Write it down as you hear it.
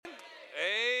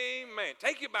Amen.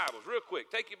 Take your Bibles real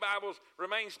quick. Take your Bibles.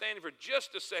 Remain standing for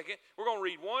just a second. We're going to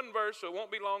read one verse, so it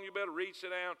won't be long. You better read,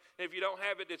 sit down. And if you don't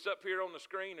have it, it's up here on the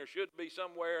screen. There should be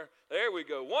somewhere. There we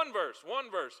go. One verse.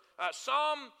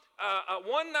 Psalm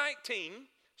 119.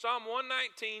 Psalm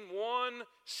 119,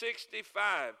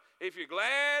 165. If you're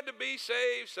glad to be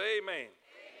saved, say amen.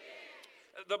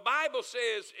 The Bible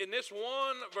says in this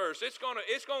one verse, it's gonna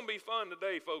be fun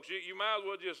today, folks. You might as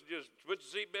well just put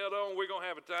your seatbelt on. We're gonna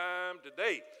have a time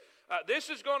today. This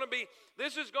is gonna be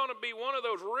one of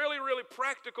those really, really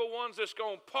practical ones that's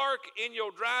gonna park in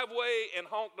your driveway and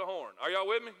honk the horn. Are y'all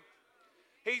with me?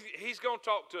 He's going to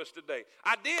talk to us today.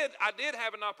 I did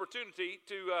have an opportunity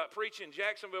to preach in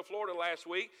Jacksonville, Florida last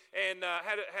week, and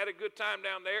had a good time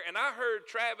down there. And I heard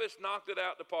Travis knocked it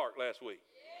out the park last week.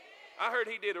 I heard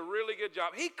he did a really good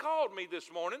job. He called me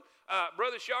this morning,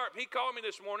 Brother Sharp. He called me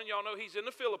this morning. Y'all know he's in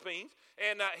the Philippines,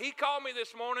 and he called me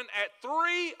this morning at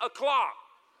 3 o'clock.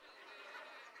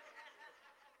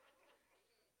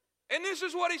 And this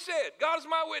is what he said. God is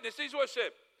my witness. This is what he said.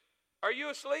 Are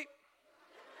you asleep?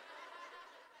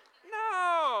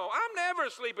 No, I'm never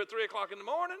asleep at 3 o'clock in the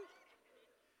morning.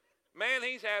 Man,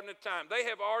 he's having a time. They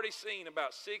have already seen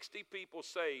about 60 people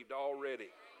saved already.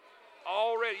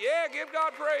 Yeah, give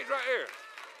God praise right here.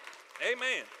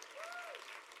 Amen.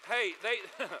 Hey,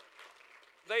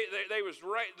 they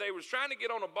was trying to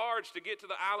get on a barge to get to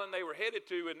the island they were headed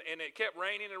to, and it kept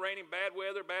raining, bad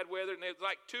weather, and it was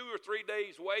like 2 or 3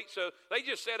 days wait. So they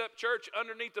just set up church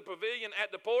underneath the pavilion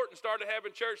at the port and started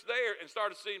having church there and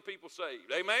started seeing people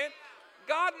saved. Amen.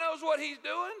 God knows what he's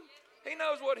doing. He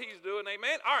knows what he's doing.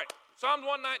 Amen. All right. Psalm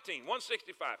 119,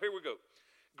 165. Here we go.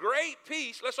 Great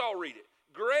peace. Let's all read it.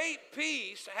 Great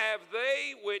peace have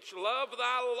they which love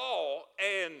thy law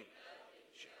and...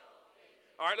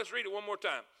 All right, let's read it one more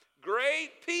time. Great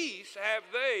peace have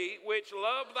they which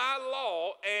love thy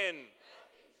law and...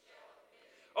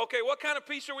 Okay, what kind of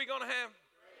peace are we going to have?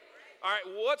 All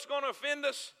right, what's going to offend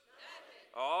us?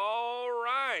 All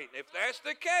right, if that's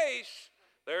the case,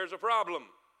 there's a problem.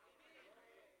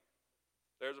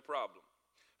 There's a problem.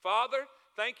 Father,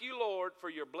 thank you, Lord, for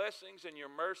your blessings and your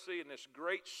mercy and this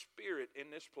great spirit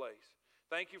in this place.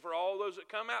 Thank you for all those that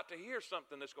come out to hear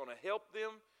something that's going to help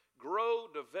them grow,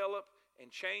 develop,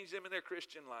 and change them in their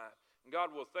Christian life. And God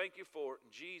will thank you for it.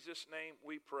 In Jesus' name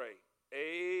we pray.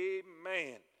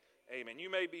 Amen. Amen. You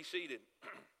may be seated.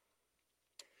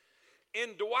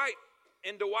 In Dwight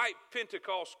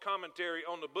Pentecost's commentary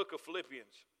on the book of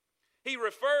Philippians, he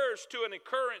refers to an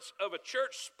occurrence of a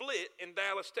church split in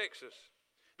Dallas, Texas.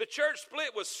 The church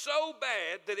split was so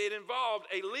bad that it involved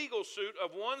a legal suit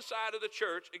of one side of the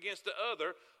church against the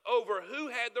other over who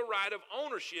had the right of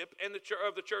ownership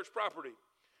of the church property.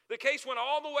 The case went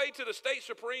all the way to the state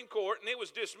Supreme Court, and it was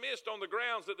dismissed on the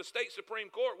grounds that the state Supreme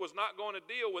Court was not going to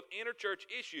deal with interchurch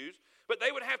issues, but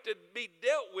they would have to be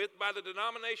dealt with by the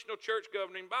denominational church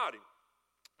governing body.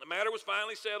 The matter was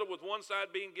finally settled with one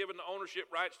side being given the ownership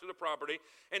rights to the property.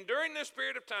 And during this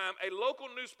period of time, a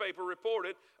local newspaper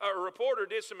reporter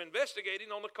did some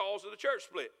investigating on the cause of the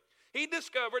church split. He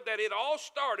discovered that it all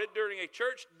started during a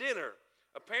church dinner.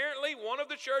 Apparently, one of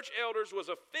the church elders was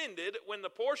offended when the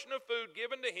portion of food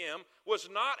given to him was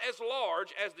not as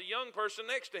large as the young person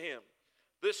next to him.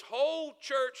 This whole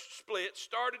church split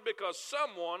started because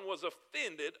someone was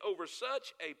offended over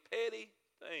such a petty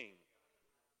thing.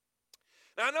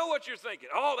 Now, I know what you're thinking.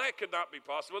 Oh, that could not be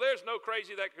possible. There's no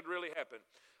crazy that could really happen.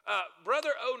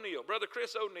 Brother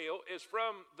Chris O'Neill, is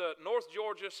from the North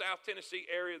Georgia, South Tennessee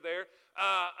area there,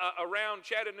 around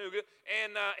Chattanooga,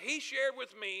 and he shared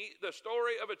with me the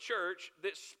story of a church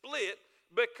that split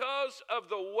because of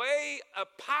the way a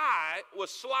pie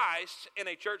was sliced in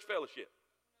a church fellowship.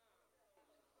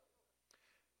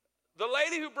 The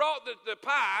lady who brought the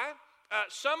pie,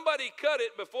 somebody cut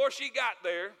it before she got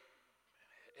there,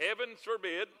 heaven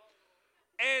forbid,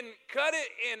 and cut it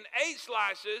in 8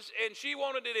 slices, and she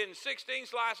wanted it in 16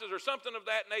 slices or something of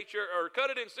that nature, or cut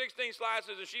it in 16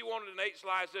 slices and she wanted it in 8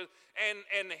 slices,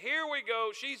 and here we go,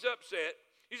 she's upset.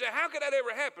 You say, how could that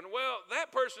ever happen? Well,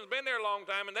 that person's been there a long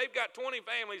time, and they've got 20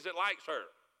 families that likes her.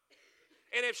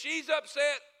 And if she's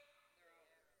upset,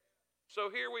 so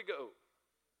here we go.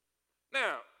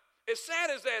 Now, as sad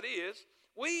as that is,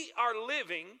 we are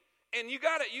living, and you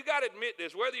got to admit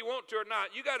this, whether you want to or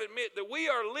not, you got to admit that we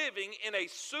are living in a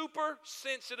super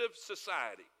sensitive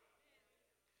society.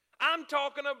 I'm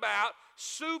talking about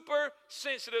super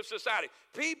sensitive society.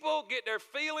 People get their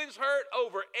feelings hurt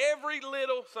over every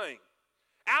little thing.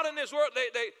 Out in this world,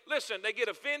 they get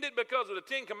offended because of the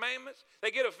Ten Commandments.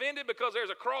 They get offended because there's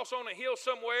a cross on a hill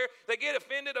somewhere. They get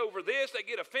offended over this. They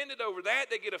get offended over that.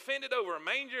 They get offended over a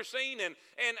manger scene. And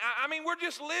I mean, we're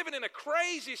just living in a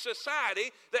crazy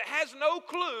society that has no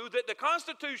clue that the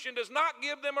Constitution does not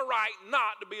give them a right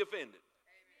not to be offended.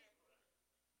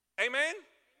 Amen? Amen?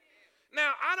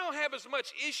 Now, I don't have as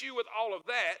much issue with all of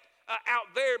that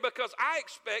out there because I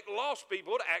expect lost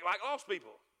people to act like lost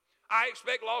people. I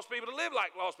expect lost people to live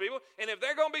like lost people. And if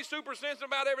they're going to be super sensitive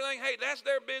about everything, hey, that's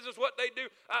their business, what they do.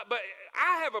 But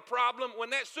I have a problem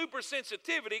when that super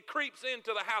sensitivity creeps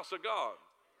into the house of God.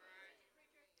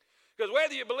 Because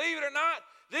whether you believe it or not,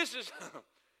 this is,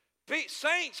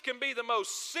 saints can be the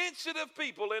most sensitive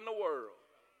people in the world.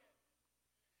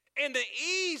 And the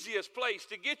easiest place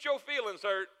to get your feelings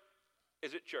hurt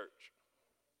is at church.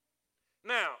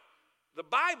 Now, the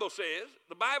Bible says,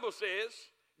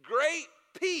 great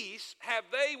peace have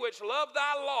they which love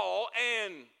thy law,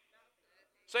 and,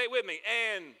 say it with me,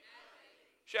 and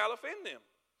shall offend them.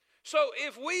 So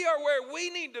if we are where we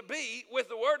need to be with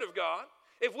the Word of God,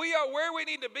 if we are where we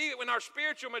need to be in our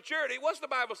spiritual maturity, what's the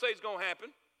Bible say is going to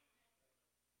happen?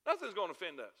 Nothing's going to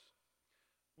offend us.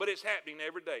 But it's happening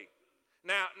every day.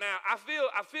 Now I feel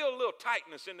a little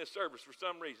tightness in this service for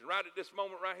some reason, right at this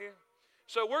moment right here.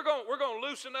 So we're going to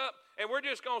loosen up, and we're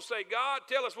just going to say, God,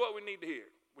 tell us what we need to hear.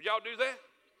 Would y'all do that?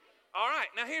 All right.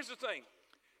 Now, here's the thing.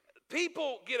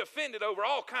 People get offended over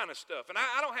all kind of stuff. And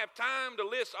I don't have time to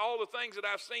list all the things that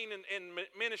I've seen in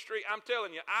ministry. I'm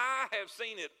telling you, I have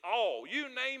seen it all. You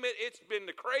name it, it's been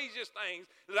the craziest things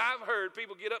that I've heard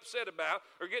people get upset about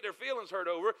or get their feelings hurt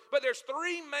over. But there's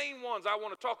three main ones I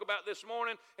want to talk about this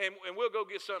morning, and we'll go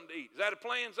get something to eat. Is that a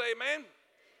plan? Say amen?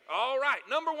 All right.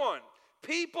 Number one,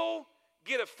 people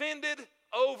get offended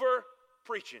over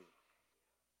preaching.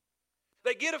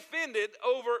 They get offended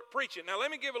over preaching. Now, let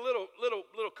me give a little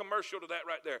commercial to that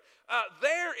right there.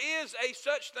 There is a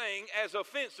such thing as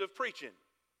offensive preaching.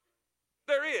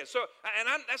 There is. So,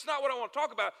 that's not what I want to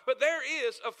talk about, but there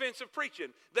is offensive preaching.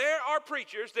 There are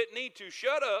preachers that need to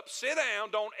shut up, sit down,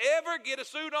 don't ever get a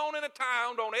suit on and a tie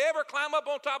on, don't ever climb up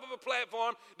on top of a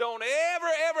platform, don't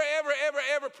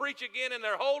ever preach again in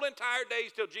their whole entire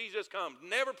days till Jesus comes.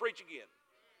 Never preach again.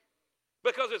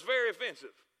 Because it's very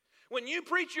offensive. When you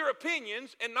preach your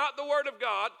opinions and not the Word of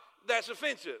God, that's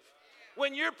offensive.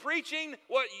 When you're preaching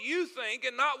what you think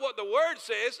and not what the Word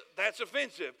says, that's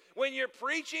offensive. When you're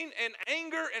preaching in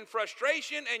anger and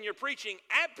frustration and you're preaching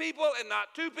at people and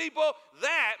not to people,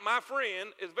 that, my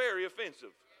friend, is very offensive.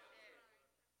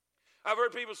 I've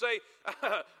heard people say,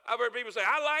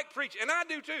 I like preaching, and I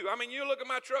do too. I mean, you look at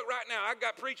my truck right now. I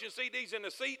got preaching CDs in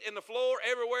the seat, in the floor,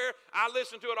 everywhere. I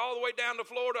listen to it all the way down to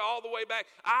Florida, all the way back.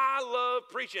 I love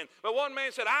preaching. But one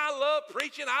man said, I love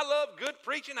preaching. I love good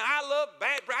preaching. I love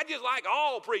bad preaching. I just like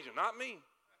all preaching. Not me.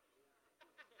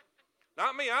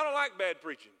 Not me. I don't like bad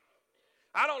preaching.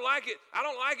 I don't like it. I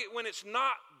don't like it when it's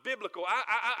not biblical.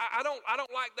 I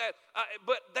don't like that.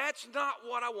 But that's not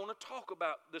what I want to talk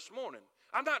about this morning.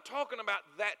 I'm not talking about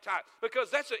that type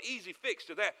because that's an easy fix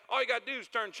to that. All you got to do is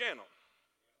turn channel.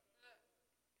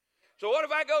 So what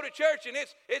if I go to church and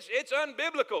it's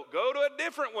unbiblical? Go to a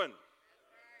different one.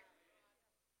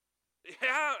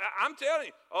 Yeah, I'm telling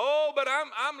you. Oh, but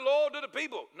I'm loyal to the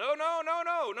people. No.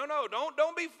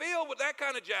 Don't be filled with that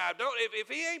kind of jive. If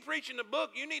he ain't preaching the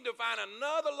book, you need to find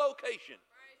another location.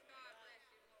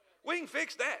 We can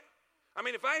fix that. I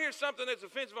mean, if I hear something that's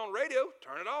offensive on radio,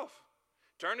 turn it off.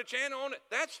 Turn the channel on it.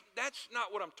 That's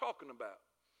not what I'm talking about.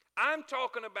 I'm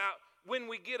talking about when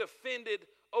we get offended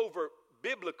over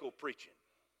biblical preaching.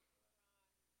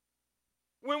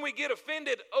 When we get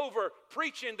offended over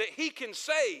preaching that he can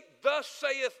say, thus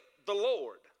saith the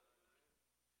Lord.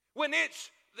 When it's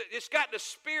got the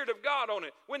Spirit of God on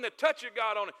it, when the touch of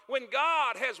God on it, when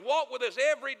God has walked with us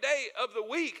every day of the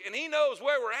week and he knows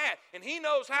where we're at and he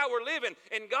knows how we're living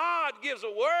and God gives a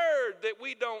word that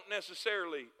we don't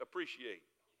necessarily appreciate.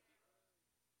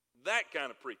 That kind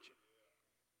of preaching.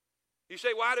 You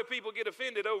say, why do people get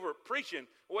offended over preaching?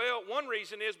 Well, one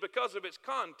reason is because of its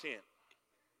content.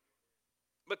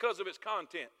 Because of its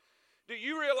content. Do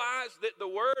you realize that the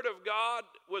Word of God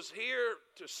was here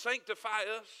to sanctify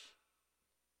us?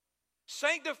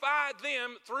 Sanctify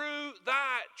them through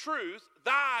thy truth.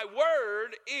 Thy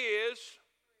word is.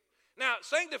 Now,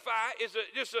 sanctify is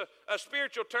just a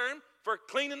spiritual term for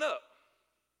cleaning up.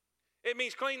 It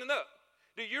means cleaning up.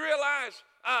 Do you realize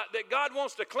that God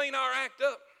wants to clean our act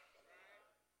up?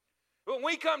 When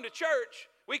we come to church,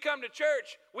 We come to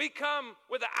church, we come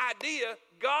with the idea,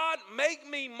 God, make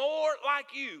me more like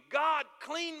you. God,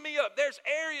 clean me up. There's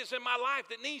areas in my life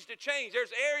that needs to change.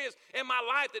 There's areas in my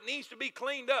life that needs to be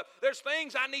cleaned up. There's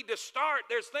things I need to start.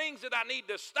 There's things that I need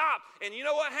to stop. And you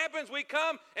know what happens? We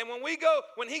come, and when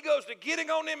he goes to getting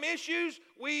on them issues,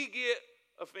 we get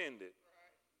offended.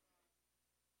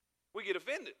 We get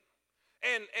offended.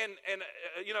 And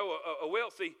a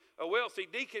wealthy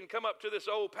deacon come up to this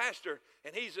old pastor,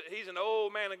 and he's an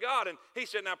old man of God, and he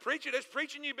said, now preacher, this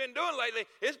preaching you've been doing lately,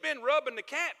 it's been rubbing the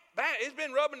cat back. It's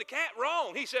been rubbing the cat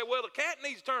wrong. He said, well, the cat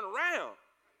needs to turn around.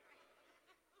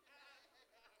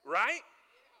 Right?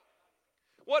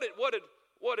 What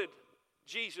did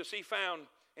Jesus, he found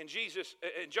in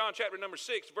John chapter number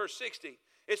 6, verse 60.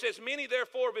 It says, many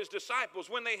therefore of his disciples,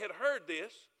 when they had heard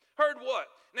this, heard what?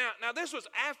 Now this was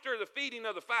after the feeding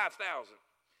of the 5,000.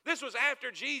 This was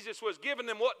after Jesus was giving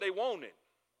them what they wanted.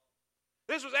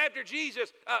 This was after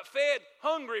Jesus fed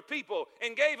hungry people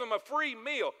and gave them a free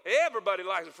meal. Everybody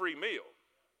likes a free meal.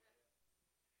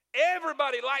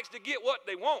 Everybody likes to get what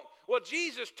they want. Well,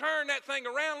 Jesus turned that thing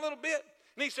around a little bit,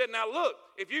 and he said, now look,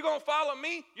 if you're going to follow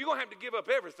me, you're going to have to give up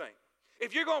everything.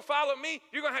 If you're going to follow me,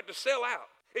 you're going to have to sell out.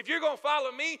 If you're going to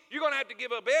follow me, you're going to have to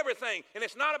give up everything. And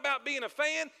it's not about being a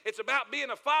fan, it's about being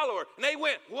a follower. And they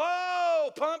went,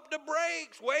 whoa, pump the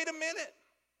brakes, wait a minute.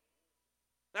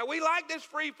 Now, we like this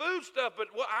free food stuff, but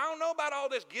I don't know about all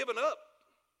this giving up.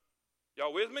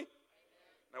 Y'all with me?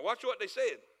 Now, watch what they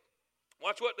said.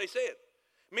 Watch what they said.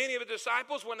 Many of the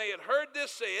disciples, when they had heard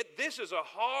this, said, this is a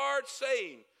hard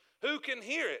saying. Who can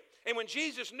hear it? And when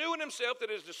Jesus knew in himself that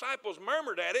his disciples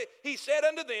murmured at it, he said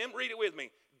unto them, read it with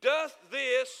me, doth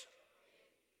this,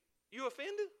 you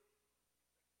offended?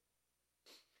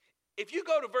 If you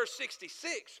go to verse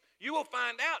 66, you will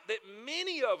find out that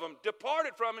many of them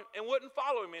departed from him and wouldn't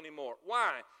follow him anymore.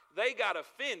 Why? They got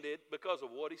offended because of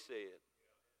what he said.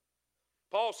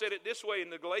 Paul said it this way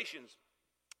in Galatians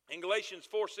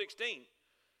 4:16.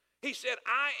 He said,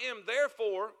 I am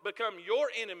therefore become your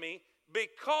enemy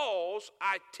because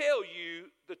I tell you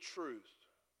the truth.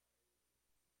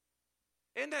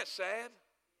 Isn't that sad?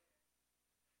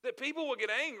 That people will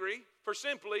get angry for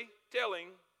simply telling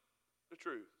the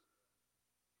truth.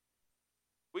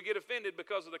 We get offended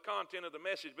because of the content of the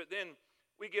message, but then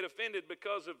we get offended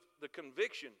because of the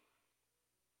conviction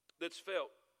that's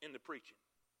felt in the preaching.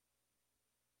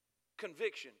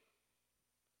 Conviction.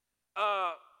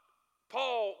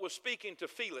 Paul was speaking to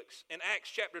Felix in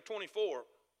Acts chapter 24.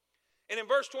 And in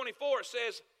verse 24 it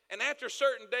says, and after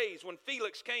certain days when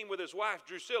Felix came with his wife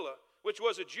Drusilla, which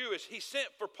was a Jewess, he sent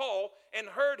for Paul and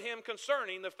heard him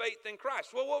concerning the faith in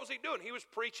Christ. Well, what was he doing? He was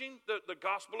preaching the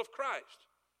gospel of Christ.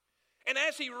 And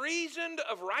as he reasoned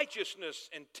of righteousness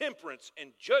and temperance and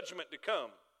judgment to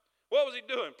come, what was he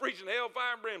doing? Preaching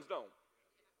hellfire and brimstone.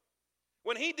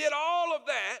 When he did all of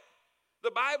that,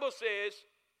 the Bible says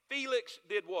Felix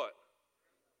did what?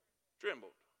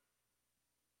 Trembled.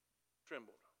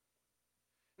 Trembled.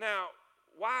 Now,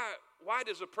 why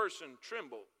does a person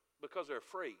tremble? Because they're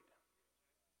afraid.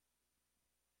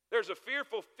 There's a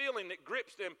fearful feeling that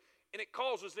grips them, and it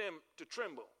causes them to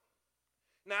tremble.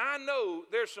 Now, I know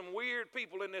there's some weird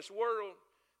people in this world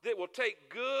that will take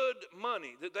good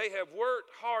money that they have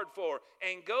worked hard for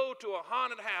and go to a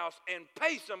haunted house and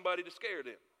pay somebody to scare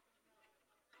them.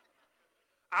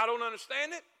 I don't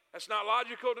understand it. That's not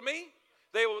logical to me.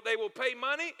 They will pay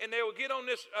money, and they will get on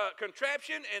this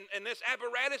contraption and this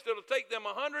apparatus that will take them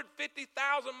 150,000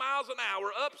 miles an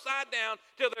hour upside down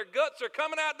till their guts are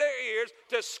coming out their ears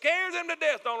to scare them to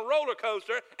death on a roller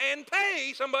coaster and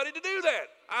pay somebody to do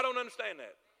that. I don't understand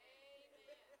that.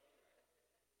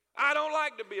 I don't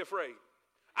like to be afraid.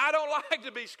 I don't like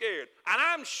to be scared. And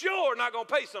I'm sure not going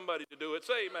to pay somebody to do it.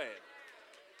 Say amen.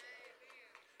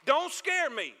 Don't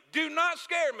scare me. Do not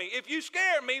scare me. If you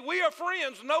scare me, we are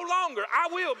friends no longer. I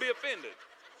will be offended.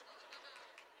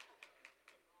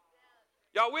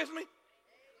 Y'all with me?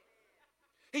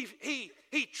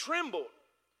 He trembled.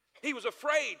 He was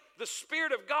afraid. The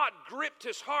Spirit of God gripped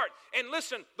his heart. And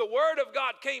listen, the Word of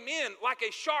God came in like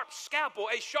a sharp scalpel,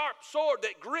 a sharp sword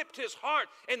that gripped his heart.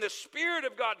 And the Spirit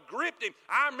of God gripped him.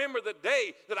 I remember the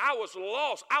day that I was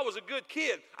lost. I was a good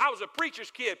kid. I was a preacher's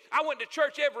kid. I went to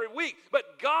church every week.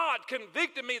 But God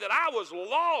convicted me that I was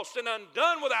lost and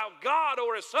undone without God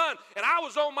or His Son. And I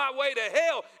was on my way to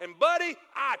hell. And buddy,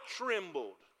 I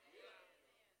trembled.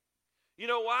 You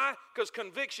know why? Because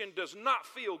conviction does not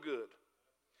feel good.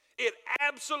 It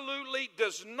absolutely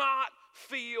does not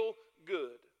feel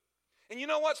good. And you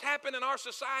know what's happened in our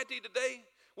society today?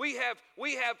 We have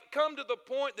come to the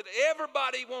point that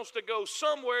everybody wants to go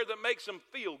somewhere that makes them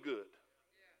feel good.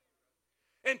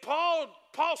 And Paul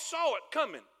saw it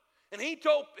coming. And he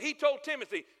told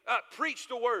Timothy, preach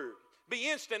the word. Be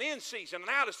instant in season and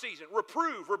out of season.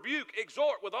 Reprove, rebuke,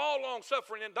 exhort with all long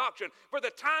suffering and doctrine. For the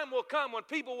time will come when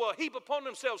people will heap upon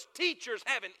themselves teachers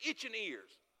having itching ears.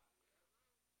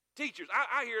 Teachers.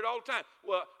 I hear it all the time.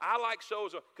 Well, I like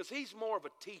so-and-so because he's more of a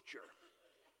teacher.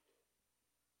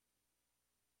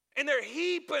 And they're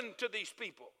heaping to these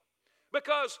people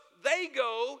because they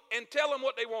go and tell them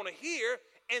what they want to hear,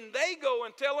 and they go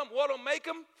and tell them what will make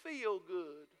them feel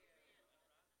good.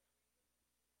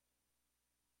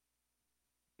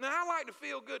 Now, I like to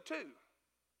feel good too.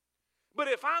 But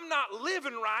if I'm not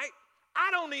living right,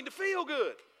 I don't need to feel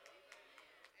good.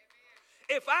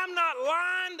 If I'm not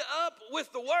lined up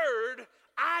with the Word,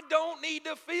 I don't need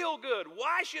to feel good.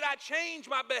 Why should I change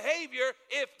my behavior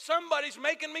if somebody's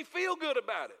making me feel good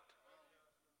about it?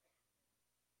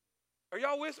 Are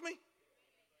y'all with me?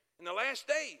 In the last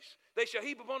days, they shall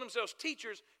heap upon themselves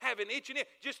teachers having itching ears.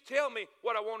 Just tell me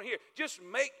what I want to hear. Just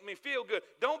make me feel good.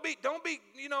 Don't be,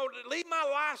 leave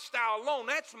my lifestyle alone.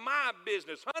 That's my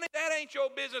business. Honey, that ain't your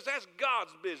business. That's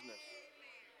God's business.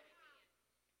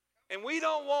 And we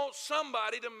don't want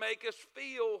somebody to make us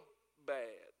feel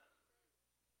bad.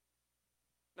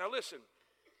 Now listen,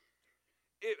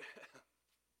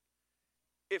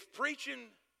 if preaching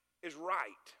is right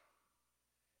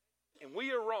and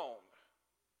we are wrong,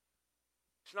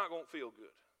 it's not going to feel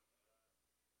good.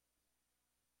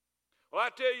 Well, I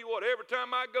tell you what, every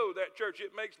time I go to that church,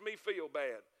 it makes me feel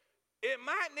bad. It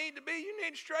might need to be, you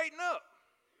need to straighten up.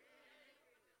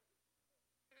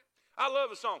 I love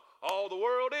the song, all the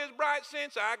world is bright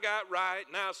since I got right.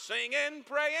 Now sing and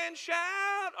pray and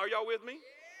shout. Are y'all with me?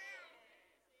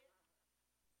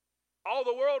 All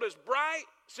the world is bright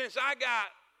since I got.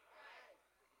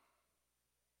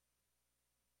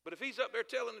 But if he's up there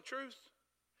telling the truth,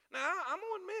 now I'm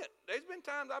going to admit, there's been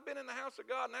times I've been in the house of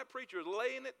God and that preacher was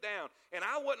laying it down, and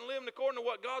I wasn't living according to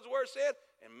what God's word said,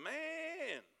 and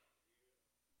man,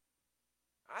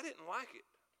 I didn't like it.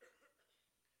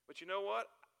 But you know what?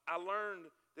 I learned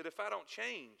that if I don't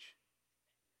change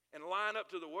and line up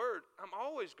to the word, I'm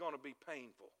always going to be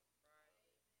painful.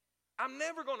 I'm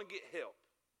never going to get help.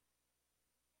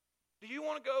 Do you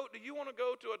want to go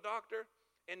to a doctor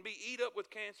and be eat up with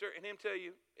cancer and him tell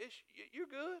you, you're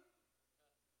good?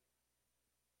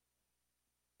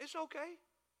 It's okay.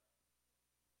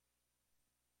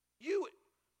 You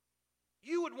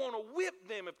would want to whip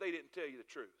them if they didn't tell you the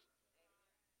truth.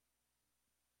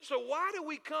 So why do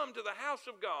we come to the house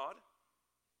of God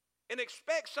and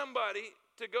expect somebody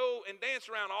to go and dance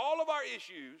around all of our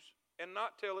issues and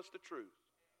not tell us the truth?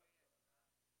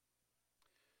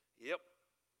 Yep.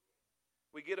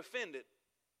 We get offended.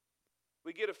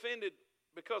 We get offended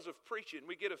because of preaching.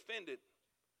 We get offended.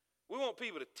 We want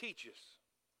people to teach us.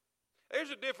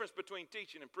 There's a difference between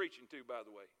teaching and preaching too, by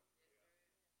the way.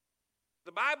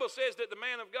 The Bible says that the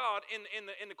man of God, in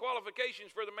the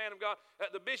qualifications for the man of God,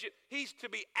 the bishop, he's to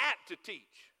be apt to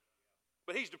teach.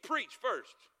 But he's to preach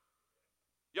first.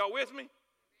 Y'all with me?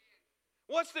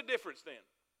 What's the difference then?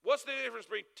 What's the difference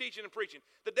between teaching and preaching?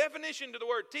 The definition to the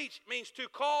word teach means to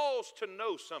cause to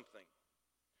know something.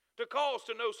 To cause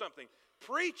to know something.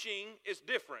 Preaching is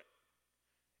different.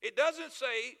 It doesn't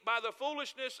say by the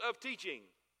foolishness of teaching.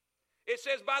 It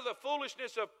says by the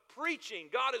foolishness of preaching.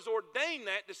 God has ordained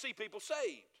that to see people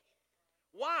saved.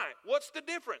 Why? What's the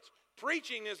difference?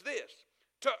 Preaching is this: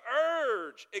 to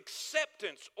urge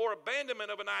acceptance or abandonment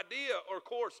of an idea or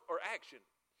course or action.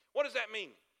 What does that mean?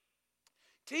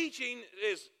 Teaching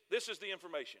is, this is the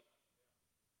information.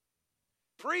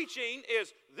 Preaching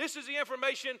is, this is the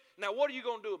information, now what are you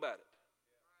going to do about it?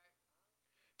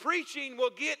 Preaching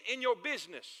will get in your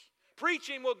business.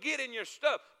 Preaching will get in your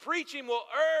stuff. Preaching will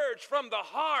urge from the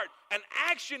heart an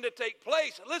action to take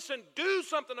place. Listen, do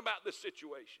something about this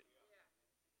situation.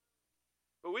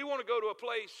 But we want to go to a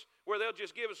place where they'll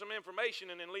just give us some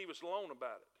information and then leave us alone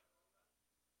about it.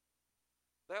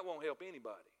 That won't help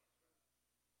anybody.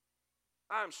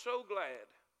 I'm so glad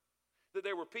that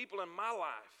there were people in my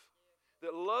life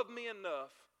that loved me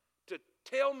enough to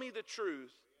tell me the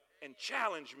truth and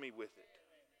challenge me with it.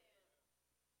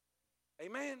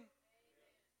 Amen?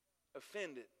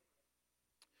 Offended.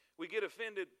 We get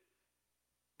offended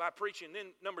by preaching.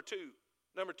 Then number two,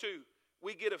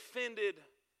 we get offended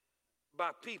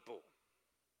by people.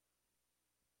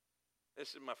 This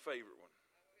is my favorite one.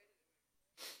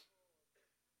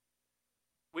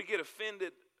 We get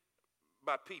offended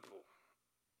by people.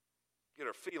 Get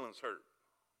our feelings hurt.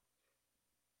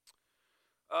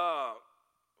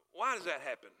 Why does that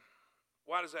happen?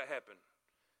 Why does that happen?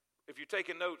 If you're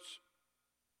taking notes,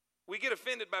 we get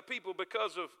offended by people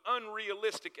because of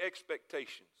unrealistic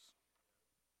expectations.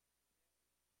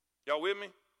 Y'all with me?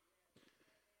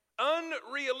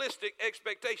 Unrealistic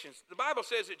expectations. The Bible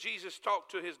says that Jesus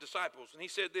talked to his disciples, and he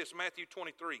said this, Matthew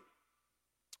 23.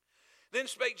 Then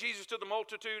spake Jesus to the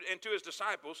multitude and to his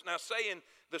disciples, now saying,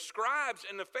 the scribes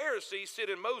and the Pharisees sit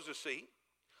in Moses' seat.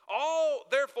 All,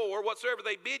 therefore, whatsoever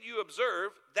they bid you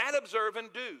observe, that observe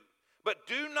and do. But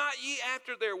do not ye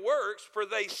after their works, for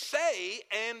they say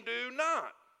and do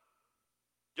not.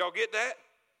 Y'all get that?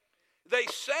 They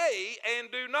say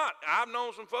and do not. I've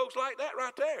known some folks like that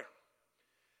right there.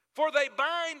 For they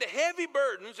bind heavy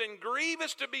burdens and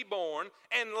grievous to be borne,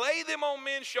 and lay them on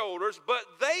men's shoulders,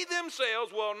 but they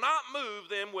themselves will not move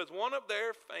them with one of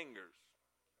their fingers.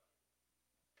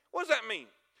 What does that mean?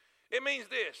 It means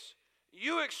this.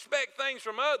 You expect things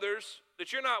from others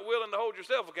that you're not willing to hold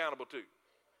yourself accountable to.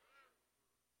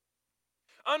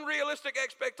 Unrealistic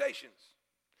expectations.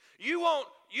 You won't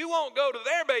go to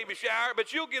their baby shower,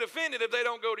 but you'll get offended if they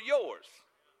don't go to yours.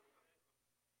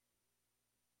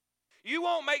 You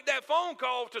won't make that phone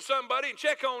call to somebody and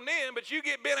check on them, but you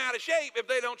get bent out of shape if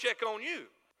they don't check on you.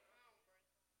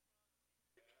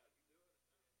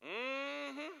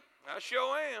 I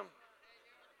sure am.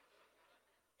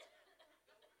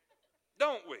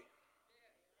 Don't we?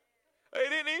 They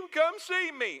didn't even come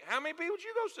see me. How many people did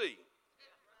you go see?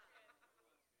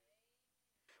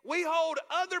 We hold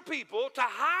other people to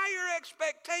higher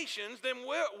expectations than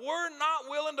we're not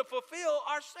willing to fulfill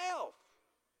ourselves.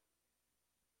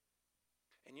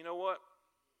 And you know what?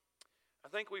 I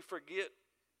think we forget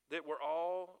that we're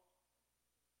all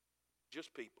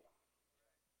just people.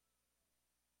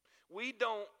 We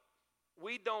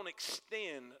don't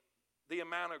extend the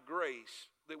amount of grace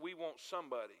that we want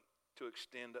somebody to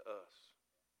extend to us.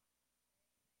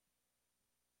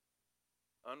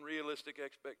 Unrealistic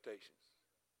expectations.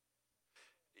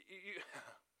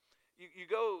 You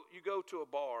go to a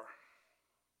bar.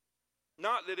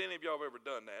 Not that any of y'all have ever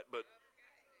done that, but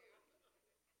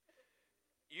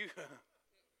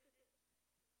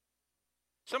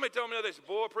somebody told me the other day,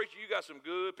 boy, preacher, you got some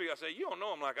good people. I say, you don't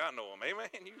know them like I know them, amen.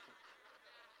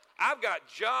 I've got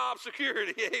job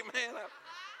security, amen.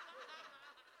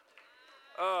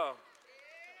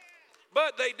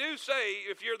 But they do say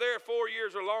if you're there 4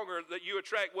 years or longer that you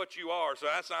attract what you are. So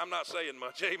I'm not saying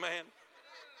much, amen.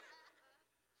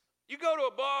 You go to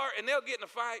a bar and they'll get in a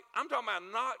fight. I'm talking about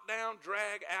knockdown,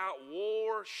 drag out,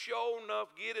 war, show enough,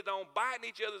 get it on, biting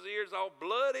each other's ears off,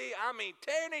 bloody,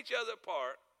 tearing each other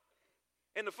apart.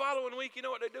 And the following week, you know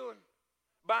what they're doing?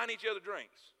 Buying each other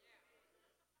drinks.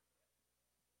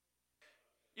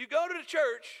 You go to the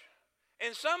church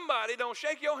and somebody don't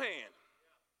shake your hand.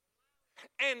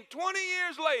 And 20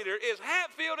 years later, it's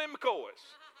Hatfield and McCoy's.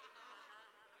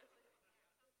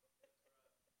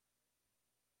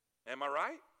 Am I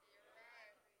right?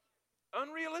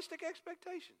 Unrealistic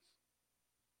expectations.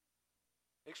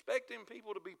 Expecting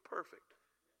people to be perfect.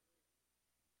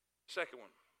 Second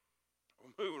one.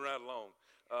 We're moving right along.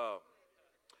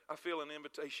 I feel an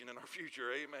invitation in our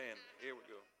future. Amen. Here we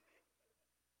go.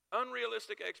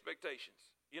 Unrealistic expectations.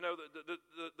 You know,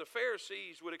 the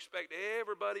Pharisees would expect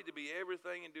everybody to be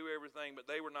everything and do everything, but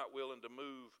they were not willing to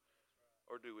move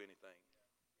or do anything.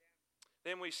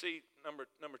 Then we see number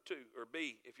two, or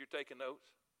B, if you're taking notes.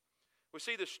 We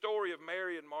see the story of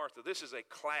Mary and Martha. This is a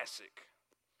classic.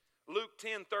 Luke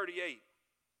 10:38.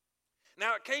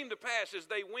 Now it came to pass as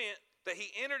they went that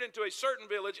he entered into a certain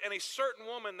village, and a certain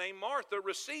woman named Martha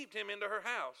received him into her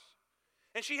house.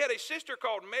 And she had a sister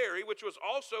called Mary, which was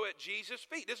also at Jesus'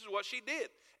 feet. This is what she did.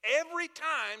 Every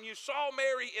time you saw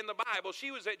Mary in the Bible,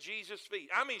 she was at Jesus'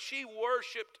 feet. She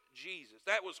worshiped Jesus.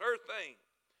 That was her thing.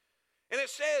 And it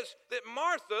says that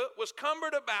Martha was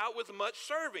cumbered about with much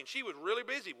serving. She was really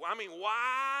busy.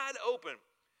 Wide open.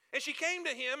 And she came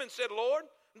to him and said, Lord,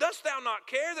 dost thou not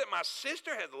care that my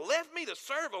sister hath left me to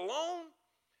serve alone?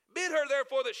 Bid her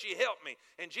therefore that she help me.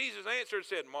 And Jesus answered and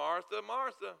said, Martha,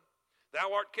 Martha,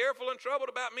 thou art careful and troubled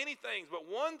about many things, but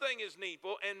one thing is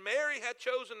needful, and Mary hath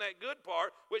chosen that good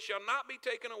part, which shall not be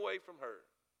taken away from her.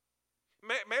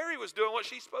 Mary was doing what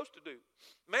she's supposed to do.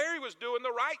 Mary was doing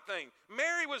the right thing.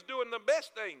 Mary was doing the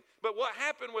best thing. But what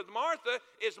happened with Martha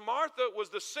is Martha was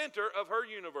the center of her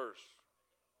universe.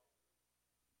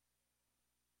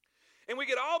 And we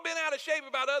get all bent out of shape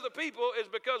about other people is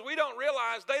because we don't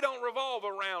realize they don't revolve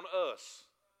around us.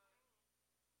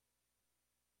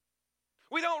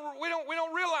 We don't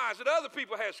realize that other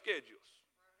people have schedules.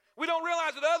 We don't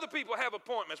realize that other people have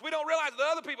appointments. We don't realize that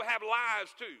other people have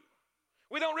lives too.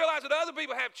 We don't realize that other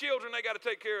people have children they got to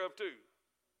take care of too.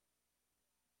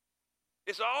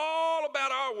 It's all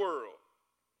about our world.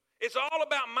 It's all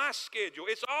about my schedule.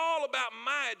 It's all about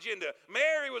my agenda.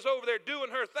 Mary was over there doing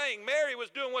her thing. Mary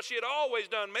was doing what she had always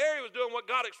done. Mary was doing what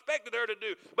God expected her to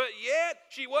do. But yet,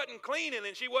 she wasn't cleaning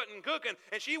and she wasn't cooking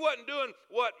and she wasn't doing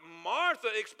what Martha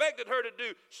expected her to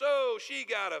do. So she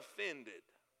got offended.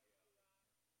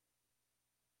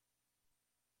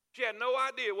 She had no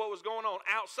idea what was going on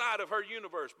outside of her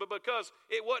universe, but because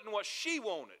it wasn't what she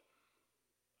wanted.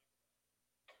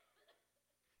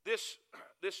 This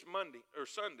Monday or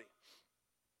Sunday,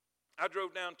 I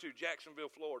drove down to Jacksonville,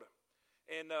 Florida.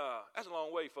 And that's a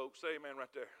long way, folks. Say amen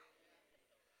right there.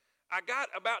 I got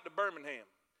about to Birmingham.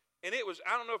 And it was,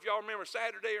 I don't know if y'all remember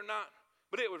Saturday or not,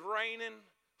 but it was raining,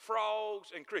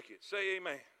 frogs, and crickets. Say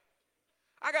amen.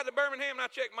 I got to Birmingham and I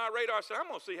checked my radar. I said, I'm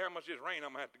going to see how much this rain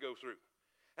I'm going to have to go through.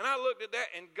 And I looked at that,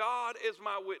 and God is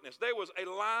my witness. There was a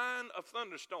line of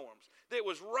thunderstorms that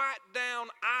was right down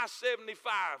I-75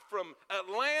 from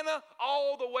Atlanta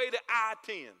all the way to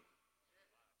I-10.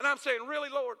 And I'm saying, really,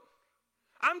 Lord?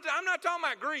 I'm not talking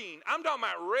about green. I'm talking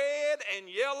about red and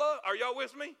yellow. Are y'all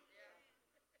with me?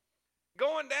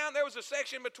 Going down, there was a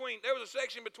section between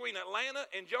Atlanta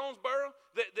and Jonesboro.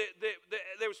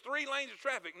 There was 3 lanes of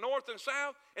traffic, north and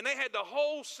south, and they had the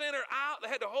whole center out. They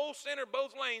had the whole center,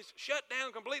 both lanes, shut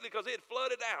down completely because it had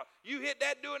flooded out. You hit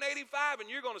that doing 85, and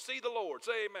you're going to see the Lord.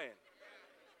 Say amen.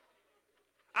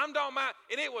 I'm talking about,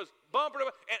 and it was bumper to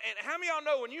bumper. And how many of y'all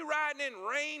know when you're riding in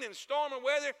rain and storm and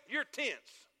weather, you're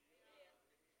tense?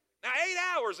 Now, 8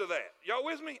 hours of that. Y'all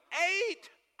with me? 8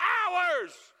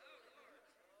 hours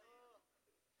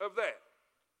of that.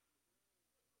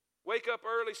 Wake up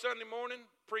early Sunday morning,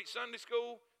 preach Sunday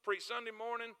school, preach Sunday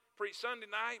morning, preach Sunday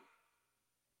night.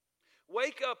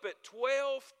 Wake up at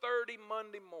 12:30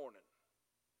 Monday morning.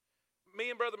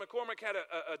 Me and Brother McCormick had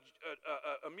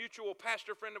a mutual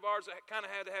pastor friend of ours that kind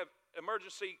of had to have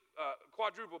emergency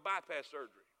quadruple bypass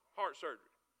surgery, heart surgery.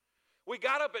 We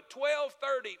got up at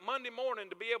 12:30 Monday morning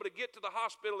to be able to get to the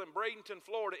hospital in Bradenton,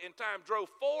 Florida in time. Drove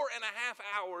 4.5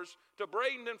 hours to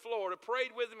Bradenton, Florida.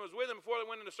 Prayed with him, was with him before they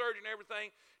went into surgery and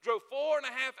everything. Drove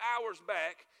 4.5 hours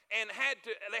back and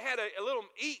they had a little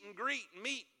eat and greet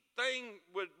meat thing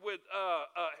with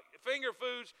finger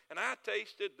foods. And I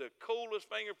tasted the coolest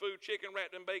finger food, chicken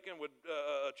wrapped in bacon with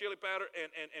chili powder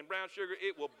and brown sugar.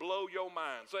 It will blow your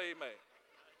mind. Say amen.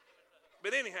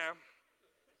 But anyhow,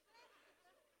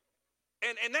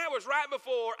 And that was right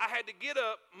before I had to get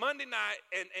up Monday night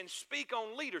and speak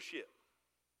on leadership.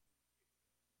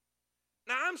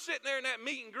 Now, I'm sitting there in that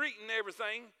meet and greet and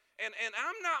everything, and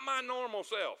I'm not my normal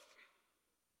self.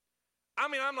 I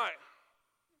mean, I'm like,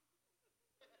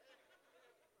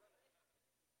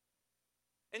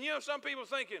 and you know, some people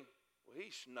thinking, well,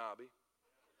 he's snobby.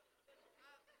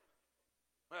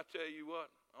 I tell you what,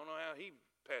 I don't know how he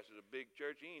passes a big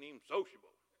church. He ain't even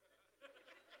sociable.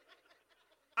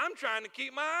 I'm trying to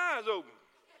keep my eyes open.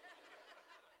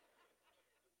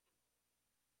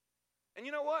 And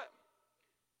you know what?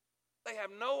 They have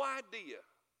no idea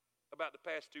about the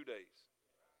past 2 days.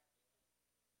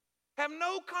 Have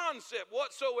no concept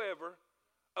whatsoever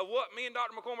of what me and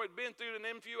Dr. McCormick had been through in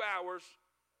them few hours,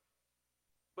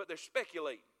 but they're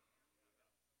speculating.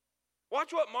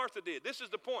 Watch what Martha did. This is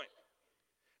the point.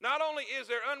 Not only is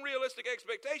there unrealistic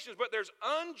expectations, but there's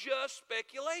unjust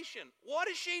speculation. What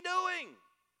is she doing?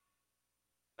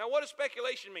 Now, what does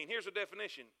speculation mean? Here's a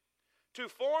definition. To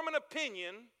form an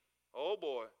opinion, oh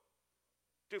boy,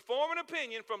 to form an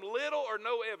opinion from little or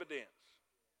no evidence.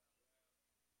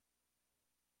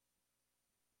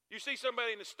 You see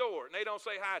somebody in the store and they don't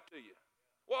say hi to you.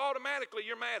 Well, automatically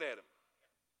you're mad at them.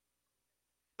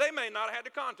 They may not have had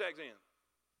the contacts in.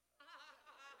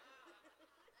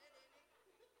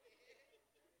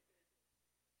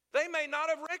 They may not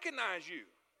have recognized you.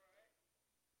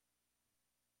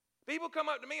 People come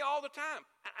up to me all the time,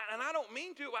 and I don't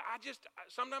mean to, but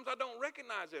sometimes I don't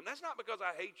recognize them. That's not because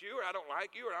I hate you or I don't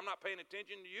like you or I'm not paying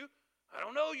attention to you. I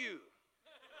don't know you.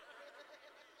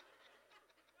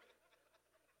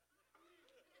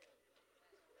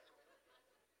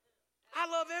 I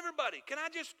love everybody. Can I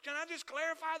just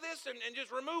clarify this and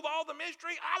just remove all the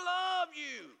mystery? I love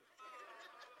you.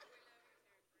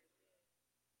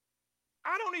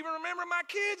 I don't even remember my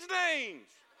kids' names.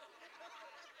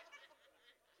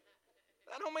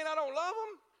 That don't mean I don't love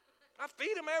them. I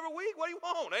feed them every week. What do you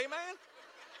want? Amen?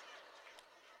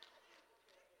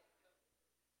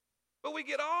 But we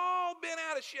get all bent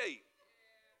out of shape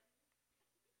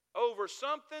over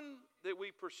something that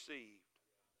we perceived.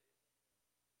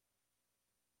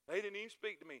 They didn't even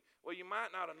speak to me. Well, you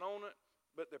might not have known it,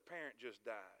 but their parent just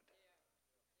died.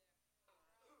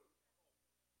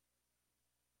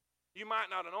 You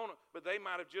might not have known it, but they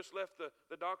might have just left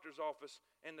the doctor's office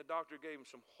and the doctor gave them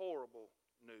some horrible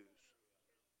news.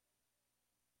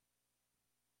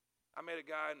 I met a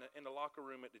guy in the locker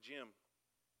room at the gym.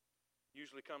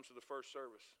 Usually comes to the first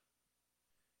service.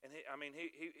 And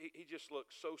he just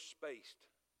looked so spaced.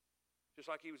 Just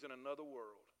like he was in another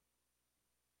world.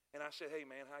 And I said, hey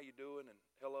man, how you doing? And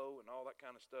hello and all that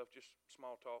kind of stuff, just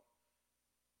small talk.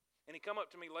 And he come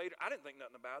up to me later. I didn't think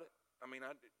nothing about it.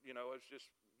 It's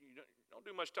just, you don't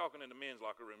do much talking in the men's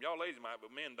locker room. Y'all ladies might,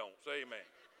 but men don't. Say amen.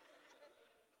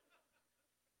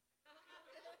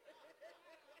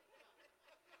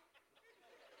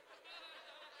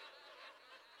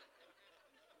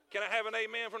 Can I have an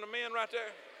amen from the men right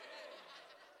there?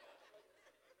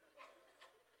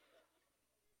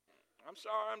 I'm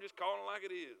sorry, I'm just calling it like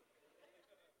it is.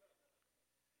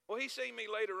 Well, he seen me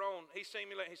later on. He said,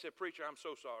 preacher, I'm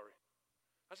so sorry.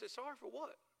 I said, sorry for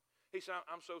what? He said,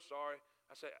 I'm so sorry.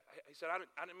 He said, I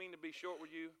didn't mean to be short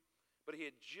with you, but he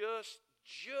had just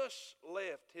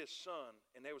left his son,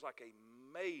 and there was like a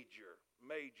major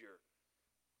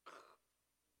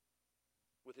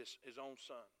with his own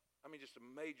son. Just a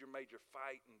major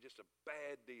fight and just a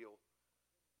bad deal.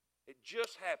 It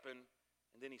just happened,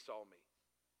 and then he saw me.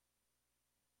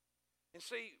 And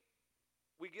see,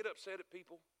 we get upset at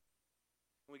people,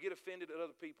 and we get offended at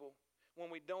other people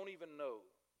when we don't even know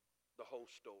the whole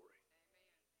story.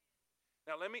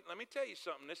 Now, let me tell you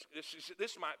something.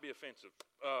 This might be offensive.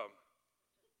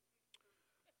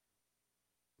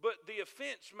 But the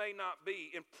offense may not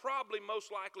be, and probably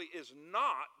most likely is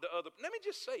not the other. Let me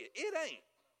just say it. It ain't.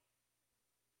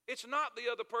 It's not the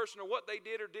other person or what they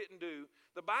did or didn't do.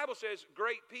 The Bible says,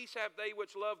 great peace have they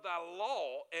which love thy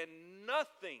law, and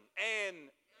nothing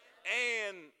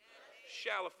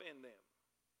shall offend them.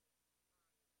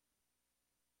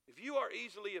 If you are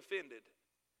easily offended,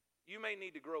 you may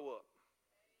need to grow up.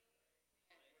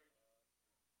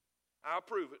 I'll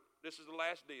prove it. This is the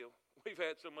last deal. We've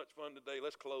had so much fun today.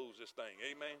 Let's close this thing.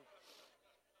 Amen.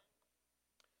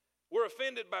 We're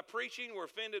offended by preaching. We're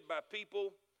offended by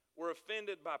people. We're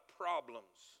offended by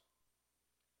problems.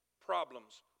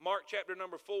 Mark chapter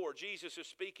number 4, Jesus is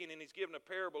speaking and he's given a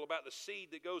parable about the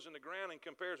seed that goes in the ground and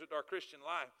compares it to our Christian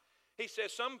life. He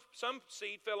says some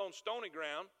seed fell on stony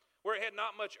ground where it had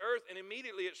not much earth, and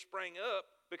immediately it sprang up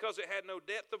because it had no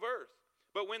depth of earth.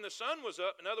 But when the sun was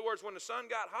up, in other words, when the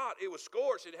sun got hot, it was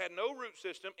scorched, it had no root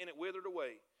system, and it withered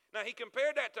away. Now he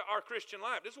compared that to our Christian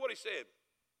life. This is what he said.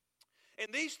 And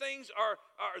these things are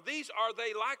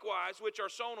they likewise which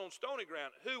are sown on stony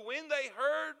ground, who when they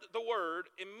heard the word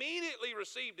immediately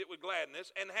received it with gladness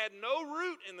and had no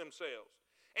root in themselves,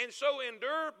 and so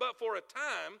endure but for a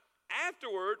time.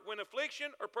 Afterward, when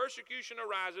affliction or persecution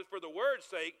arises for the word's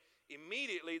sake,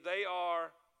 immediately they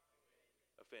are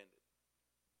offended.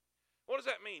 What does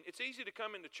that mean? It's easy to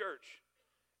come into church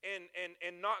and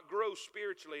not grow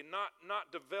spiritually, not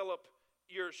develop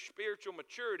your spiritual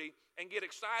maturity, and get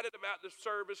excited about the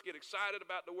service, get excited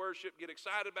about the worship, get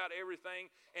excited about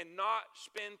everything, and not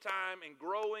spend time in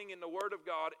growing in the Word of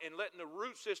God and letting the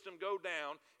root system go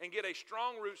down and get a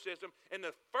strong root system. And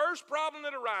the first problem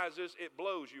that arises, it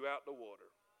blows you out the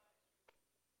water.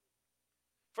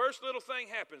 First little thing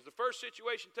happens. The first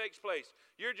situation takes place.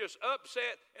 You're just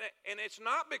upset, and it's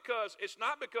not because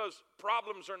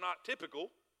problems are not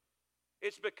typical.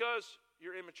 It's because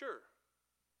you're immature.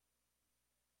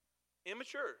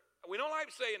 Immature. We don't like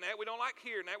saying that. We don't like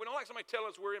hearing that. We don't like somebody telling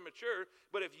us we're immature.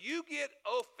 But if you get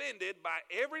offended by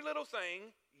every little thing,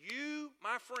 you,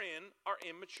 my friend, are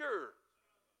immature.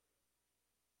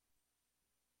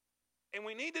 And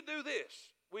we need to do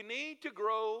this. We need to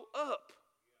grow up.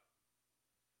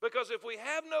 Because if we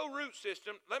have no root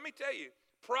system, let me tell you,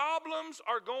 problems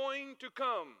are going to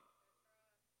come.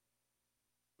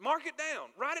 Mark it down.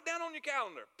 Write it down on your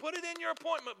calendar. Put it in your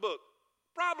appointment book.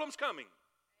 Problems coming.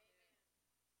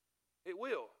 It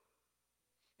will.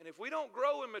 And if we don't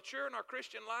grow and mature in our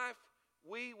Christian life,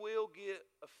 we will get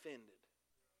offended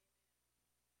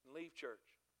and leave church.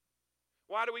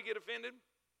 Why do we get offended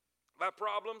by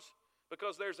problems?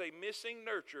 Because there's a missing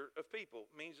nurture of people.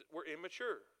 It means we're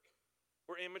immature.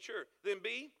 We're immature. Then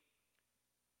B,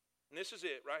 and this is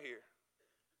it right here.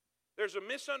 There's a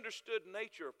misunderstood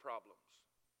nature of problems.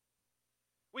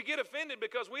 We get offended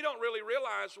because we don't really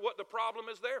realize what the problem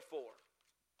is there for.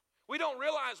 We don't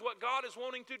realize what God is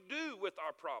wanting to do with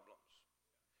our problems.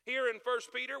 Here in 1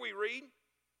 Peter we read,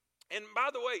 and by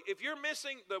the way, if you're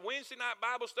missing the Wednesday night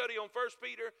Bible study on 1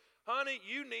 Peter, honey,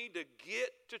 you need to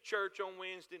get to church on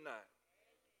Wednesday night.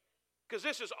 Because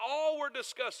this is all we're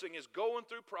discussing is going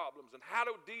through problems and how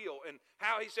to deal, and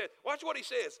how he said, watch what he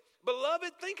says.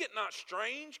 Beloved, think it not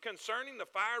strange concerning the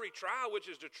fiery trial which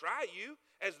is to try you,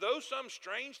 as though some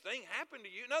strange thing happened to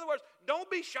you. In other words,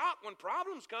 don't be shocked when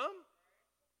problems come.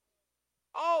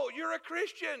 Oh, you're a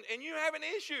Christian and you're having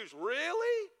issues.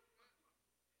 Really?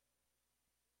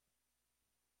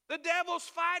 The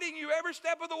devil's fighting you every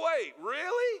step of the way.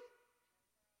 Really?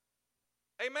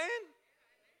 Amen?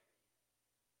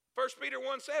 1 Peter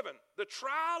 1:7, the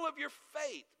trial of your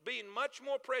faith, being much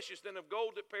more precious than of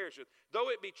gold that perisheth, though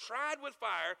it be tried with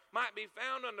fire, might be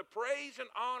found unto praise and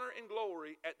honor and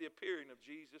glory at the appearing of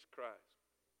Jesus Christ.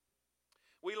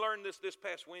 We learned this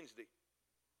past Wednesday.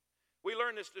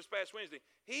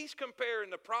 He's comparing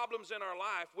the problems in our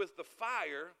life with the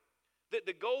fire that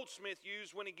the goldsmith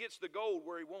used when he gets the gold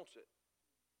where he wants it.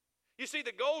 You see,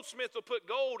 the goldsmith will put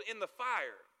gold in the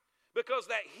fire, because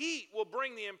that heat will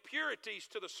bring the impurities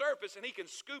to the surface and he can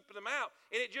scoop them out,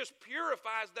 and it just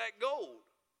purifies that gold.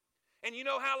 And you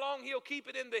know how long he'll keep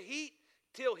it in the heat?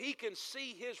 Till he can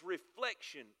see his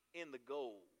reflection in the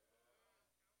gold.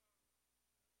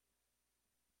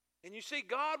 And you see,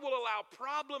 God will allow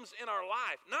problems in our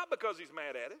life, not because he's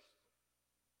mad at us,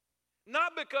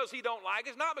 not because he don't like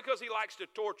us, not because he likes to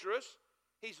torture us.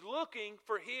 He's looking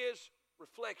for his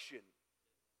reflection.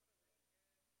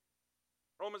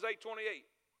 Romans 8:28,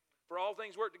 for all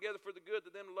things work together for the good to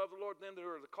them that love the Lord, them that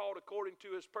are called according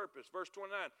to his purpose. Verse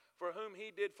 29, for whom he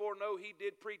did foreknow, he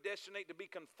did predestinate to be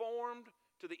conformed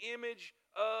to the image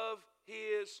of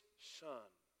his Son.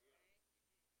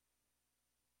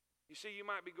 You see, you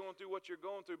might be going through what you're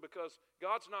going through because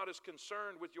God's not as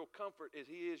concerned with your comfort as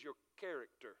he is your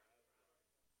character.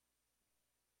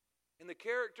 And the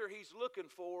character he's looking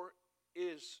for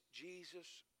is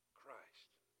Jesus Christ.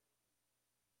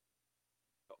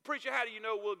 Preacher, how do you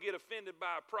know we'll get offended by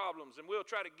our problems and we'll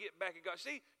try to get back at God?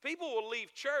 See, people will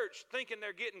leave church thinking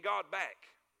they're getting God back.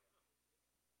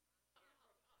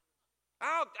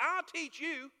 I'll teach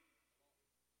you.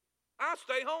 I'll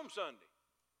stay home Sunday.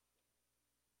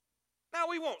 Now,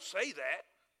 we won't say that.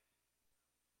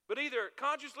 But either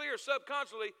consciously or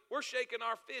subconsciously, we're shaking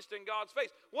our fist in God's face.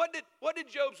 What did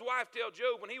Job's wife tell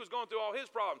Job when he was going through all his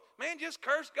problems? Man, just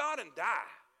curse God and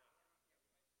die.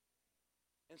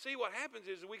 And see, what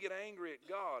happens is we get angry at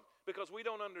God because we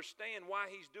don't understand why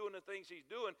he's doing the things he's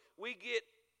doing. We get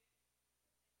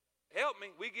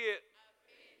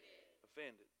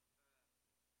offended.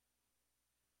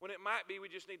 When it might be we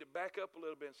just need to back up a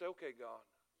little bit and say, okay, God,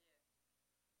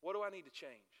 what do I need to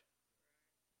change?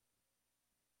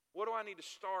 What do I need to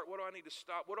start? What do I need to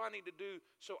stop? What do I need to do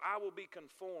so I will be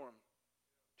conformed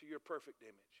to your perfect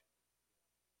image?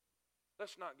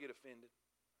 Let's not get offended.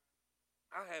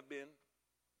 I have been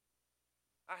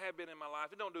in my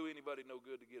life. It don't do anybody no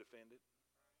good to get offended.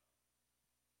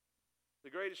 The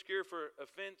greatest cure for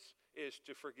offense is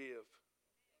to forgive.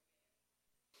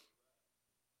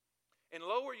 And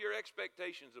lower your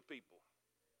expectations of people.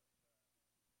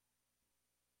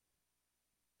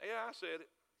 Yeah, I said it.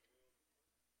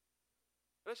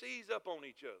 Let's ease up on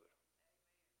each other.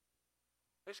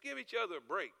 Let's give each other a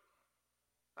break.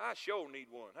 I sure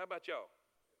need one. How about y'all?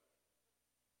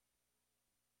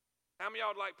 How many of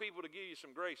y'all would like people to give you some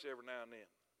grace every now and then?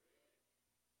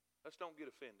 Let's don't get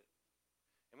offended.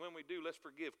 And when we do, let's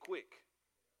forgive quick.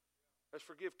 Let's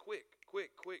forgive quick.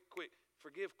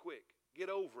 Forgive quick. Get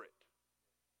over it.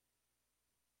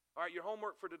 All right, your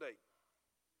homework for today.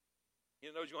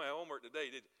 You know you're going to have homework today,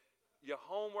 did you? Your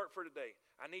homework for today.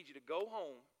 I need you to go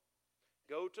home,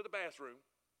 go to the bathroom,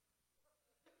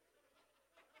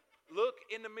 look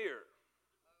in the mirror,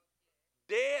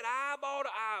 dead eyeball to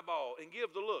eyeball, and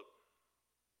give the look.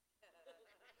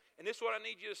 And this is what I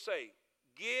need you to say.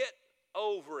 Get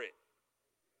over it.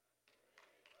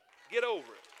 Get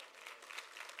over it.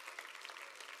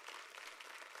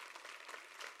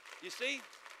 You see,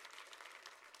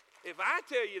 if I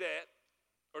tell you that,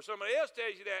 or somebody else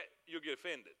tells you that, you'll get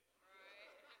offended.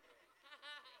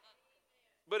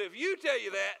 But if you tell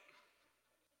you that,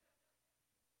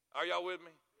 are y'all with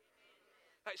me?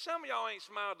 Hey, some of y'all ain't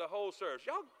smiled the whole service.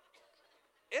 Y'all,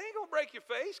 it ain't going to break your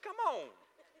face. Come on.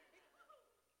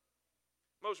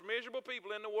 Most miserable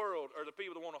people in the world are the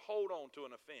people that want to hold on to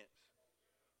an offense.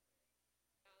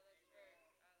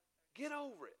 Get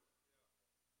over it.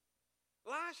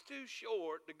 Life's too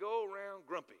short to go around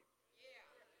grumpy.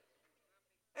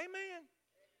 Amen.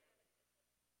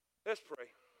 Let's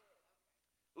pray.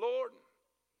 Lord,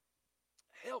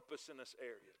 help us in this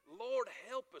area. Lord,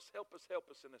 help us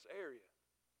in this area.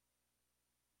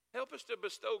 Help us to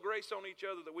bestow grace on each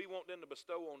other that we want them to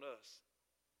bestow on us.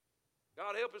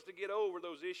 God, help us to get over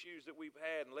those issues that we've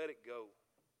had and let it go.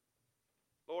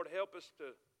 Lord, help us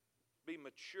to be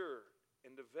mature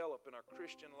and develop in our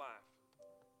Christian life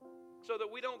so that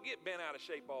we don't get bent out of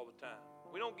shape all the time.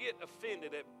 We don't get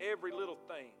offended at every little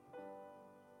thing.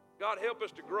 God, help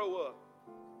us to grow up.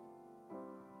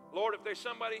 Lord, if there's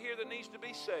somebody here that needs to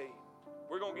be saved,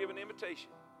 we're going to give an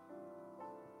invitation.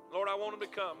 Lord, I want them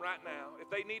to come right now. If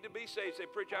they need to be saved, say,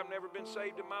 preacher, I've never been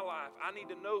saved in my life. I need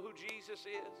to know who Jesus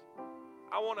is.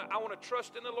 I want to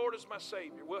trust in the Lord as my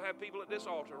Savior. We'll have people at this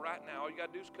altar right now. All you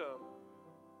got to do is come.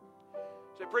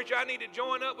 Say, preacher, I need to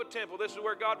join up with Temple. This is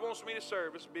where God wants me to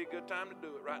serve. This would be a good time to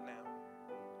do it right now.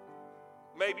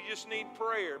 Maybe you just need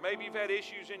prayer. Maybe you've had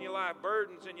issues in your life,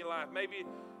 burdens in your life. Maybe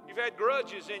you've had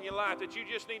grudges in your life that you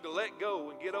just need to let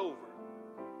go and get over.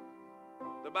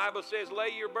 The Bible says, lay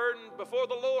your burden before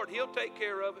the Lord. He'll take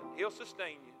care of it. He'll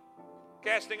sustain you.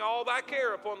 Casting all thy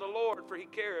care upon the Lord, for he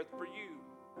careth for you.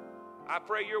 I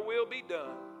pray your will be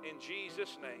done in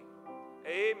Jesus' name.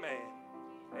 Amen.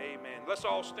 Amen. Let's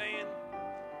all stand.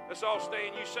 Let's all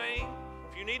stand. You sing.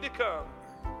 If you need to come,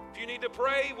 if you need to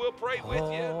pray, we'll pray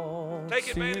with you. Take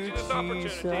advantage of this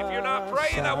opportunity. If you're not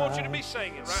praying, I want you to be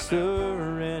singing right now.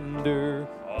 Surrender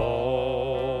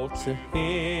all to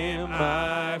him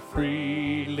I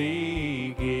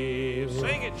freely give.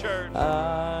 Sing it, church.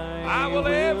 I will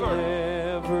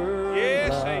ever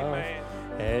yes, love amen.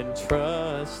 and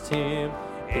trust him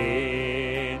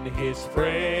in his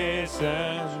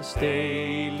presence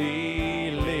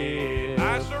daily live.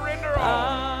 I surrender all.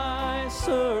 I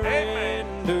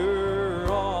surrender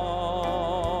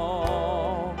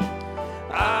all.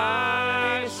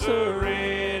 I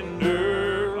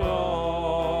surrender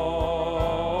all.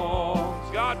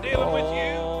 Is God dealing with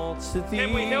you?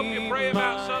 Can we help you pray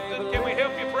about something? Can we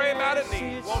help you pray about a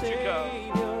need? Won't you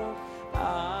come?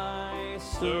 I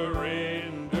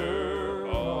surrender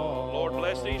all. Lord,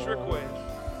 bless these requests.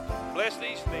 Bless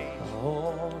these needs.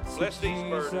 Bless these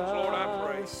burdens. Lord, I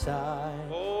pray.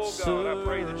 Oh, God, I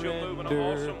pray that you'll move in an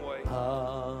awesome way.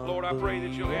 Lord, I pray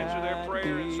that you'll answer their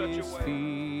prayer in such a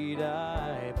way.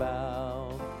 I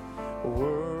bow.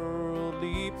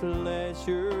 Worldly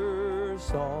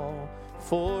pleasures all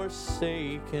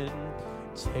forsaken.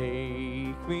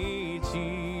 Take me,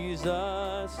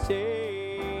 Jesus,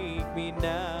 take me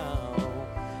now.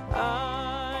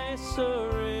 I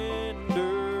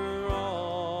surrender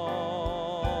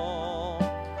all.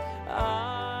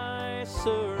 I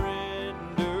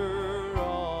surrender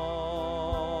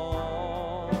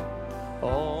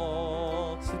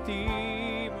all to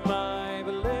thee, my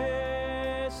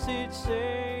blessed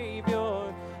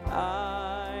Savior.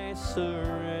 I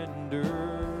surrender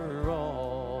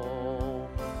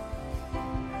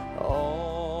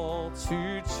all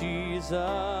to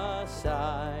Jesus.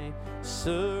 I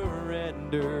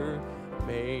surrender.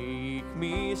 Make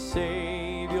me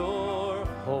Savior,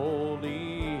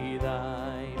 wholly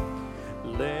thine.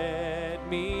 Let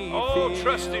me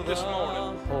trust him this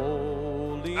morning.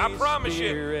 Holy I promise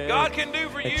you, God can do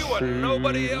for you what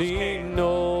nobody else can.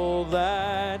 Know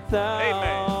that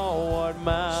thou art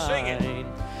mine. Sing it.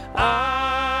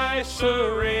 I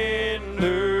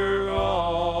surrender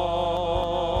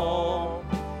all.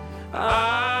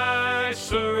 I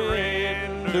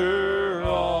surrender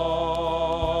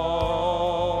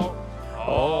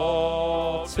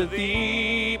all to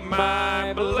thee,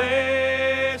 my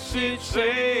blessed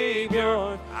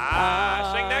Savior.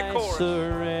 Sing that chorus.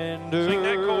 Surrender. Sing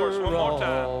that chorus one more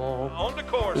time. On the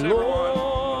chorus, everyone.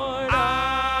 Lord,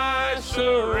 I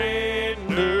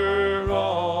surrender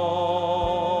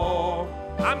all.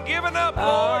 I'm giving up,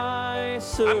 Lord.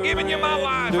 I'm giving you my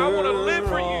life. I want to live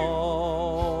for you.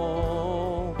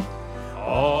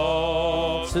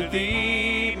 All to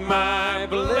thee, my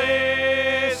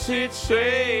blessed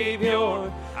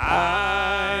Savior,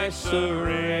 I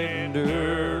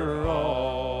surrender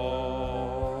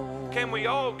all. Can we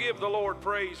all give the Lord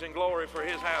praise and glory for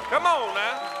his house? Come on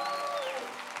now.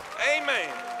 Amen.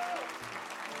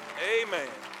 Amen.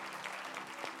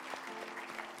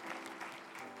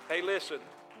 Hey, listen.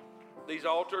 These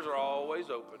altars are always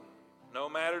open. No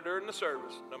matter during the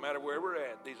service, no matter where we're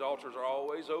at, these altars are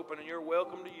always open, and you're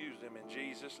welcome to use them in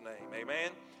Jesus' name.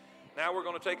 Amen. Now we're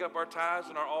going to take up our tithes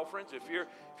and our offerings. If you're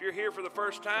here for the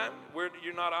first time,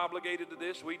 you're not obligated to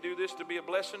this. We do this to be a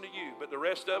blessing to you. But the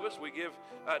rest of us, we give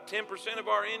 10% of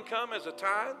our income as a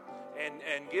tithe,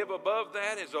 and give above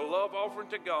that as a love offering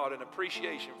to God in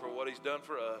appreciation for what he's done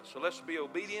for us. So let's be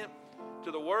obedient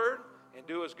to the word and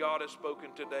do as God has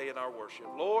spoken today in our worship.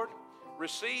 Lord,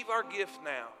 receive our gift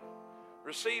now.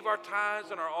 Receive our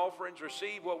tithes and our offerings.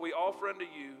 Receive what we offer unto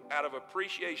you out of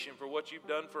appreciation for what you've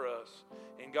done for us.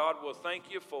 And God will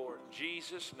thank you for it. In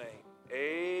Jesus' name,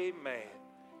 amen.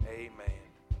 Amen.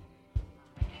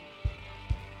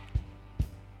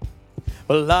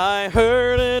 Well, I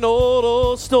heard an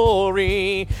old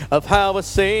story of how a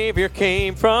Savior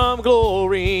came from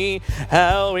glory,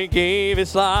 how He gave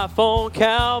His life on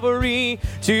Calvary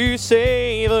to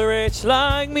save a wretch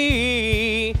like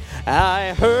me.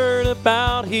 I heard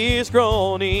about His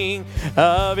groaning,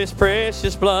 of His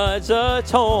precious blood's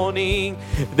atoning.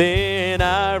 Then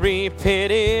I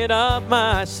repented of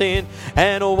my sin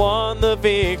and won the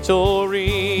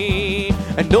victory.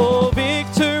 And no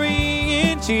victory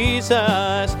in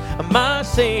Jesus, my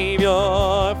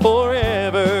Savior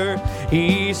forever.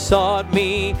 He sought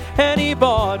me and He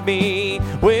bought me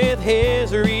with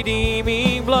His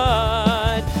redeeming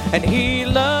blood. And He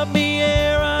loved me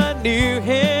ere I knew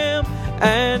Him,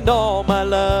 and all my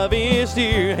love is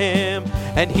due Him.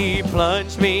 And He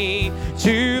plunged me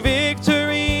to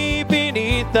victory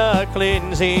beneath the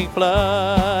cleansing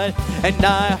flood. And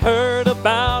I heard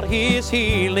about His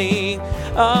healing,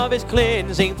 of His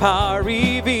cleansing power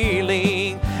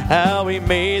revealing, how He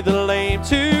made the lame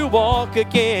to walk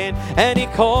again, and He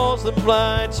caused the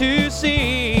blind to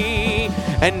see.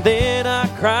 And then I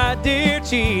cried, dear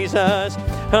Jesus,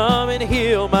 come and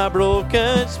heal my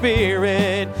broken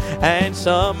spirit. And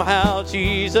somehow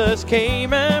Jesus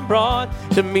came and brought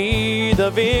to me the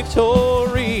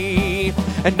victory.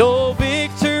 And no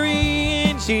victory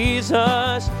in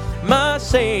Jesus, my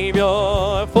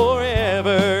Savior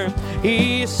forever.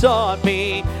 He sought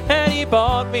me and He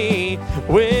bought me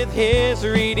with His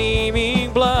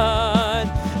redeeming blood.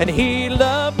 And He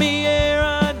loved me ere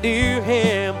I knew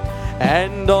Him,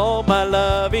 and all my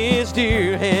love is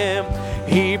due Him.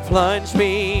 He plunged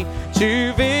me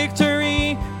to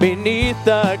victory beneath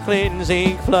the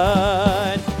cleansing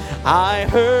flood. I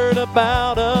heard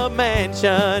about a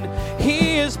mansion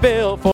He has built for